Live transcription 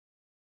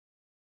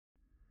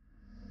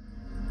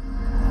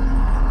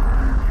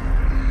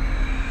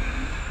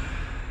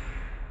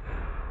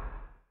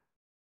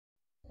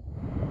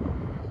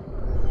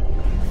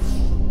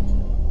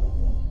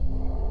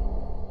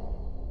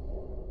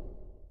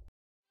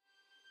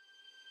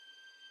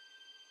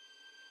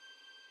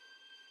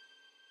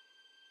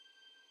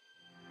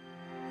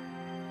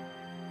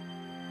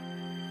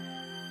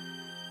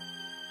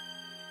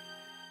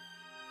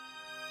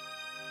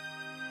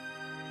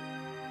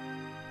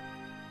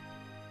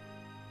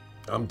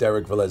I'm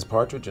Derek Velez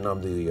Partridge, and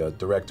I'm the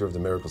director of the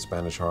Miracle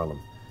Spanish Harlem.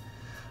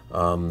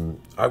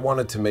 I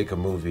wanted to make a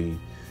movie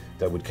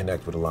that would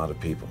connect with a lot of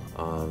people,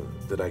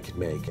 that I could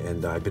make.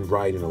 And I've been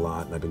writing a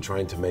lot, and I've been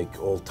trying to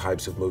make all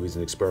types of movies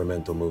and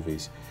experimental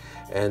movies.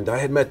 And I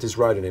had met this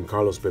writer named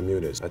Carlos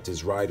Bermudez at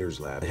this writer's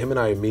lab. Him and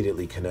I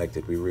immediately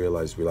connected. We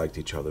realized we liked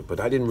each other, but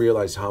I didn't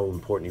realize how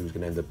important he was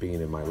going to end up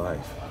being in my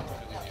life.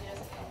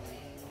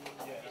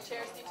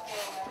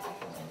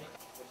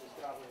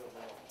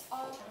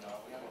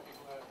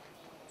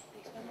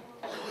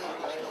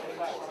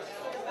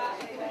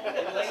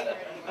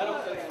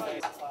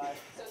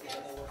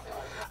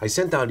 I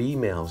sent out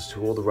emails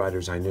to all the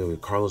writers I knew,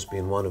 Carlos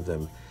being one of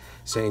them,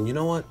 saying, you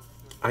know what,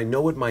 I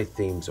know what my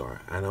themes are,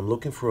 and I'm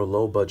looking for a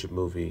low-budget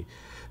movie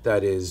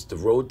that is, the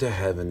road to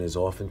heaven is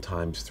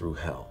oftentimes through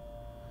hell.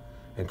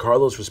 And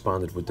Carlos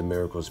responded with The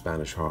Miracle of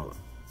Spanish Harlem.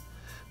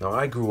 Now,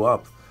 I grew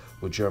up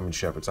with German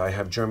Shepherds. I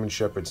have German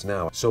Shepherds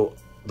now. So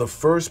the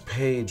first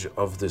page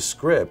of the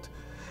script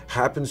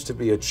happens to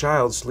be a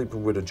child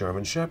sleeping with a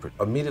German Shepherd.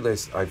 Immediately,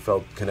 I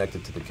felt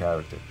connected to the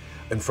character.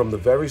 And from the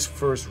very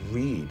first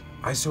read,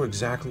 I saw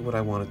exactly what I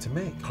wanted to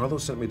make.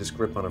 Carlos sent me the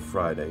script on a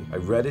Friday. I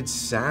read it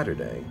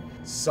Saturday.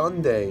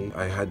 Sunday,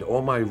 I had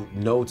all my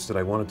notes that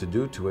I wanted to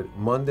do to it.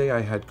 Monday, I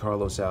had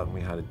Carlos out and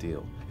we had a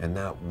deal. And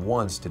not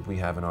once did we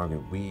have an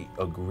argument. We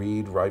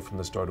agreed right from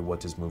the start of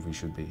what this movie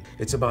should be.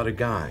 It's about a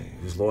guy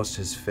who's lost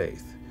his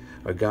faith.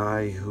 A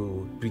guy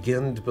who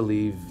began to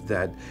believe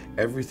that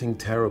everything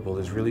terrible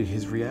is really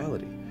his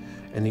reality.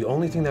 And the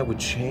only thing that would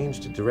change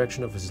the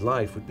direction of his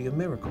life would be a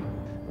miracle.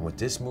 And what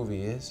this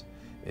movie is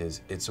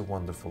It's a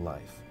Wonderful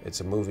Life. It's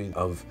a movie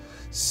of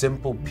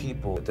simple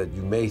people that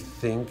you may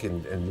think,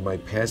 and you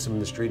might pass them in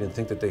the street and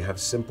think that they have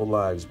simple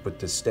lives, but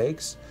the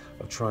stakes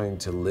of trying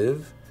to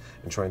live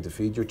and trying to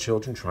feed your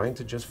children, trying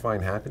to just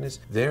find happiness,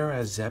 they're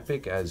as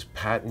epic as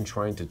Patton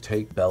trying to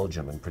take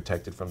Belgium and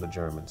protect it from the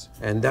Germans.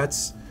 And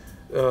that's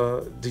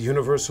the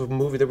universal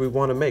movie that we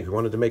want to make. We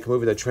wanted to make a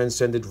movie that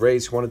transcended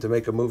race. We wanted to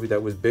make a movie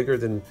that was bigger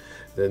than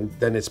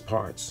its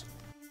parts.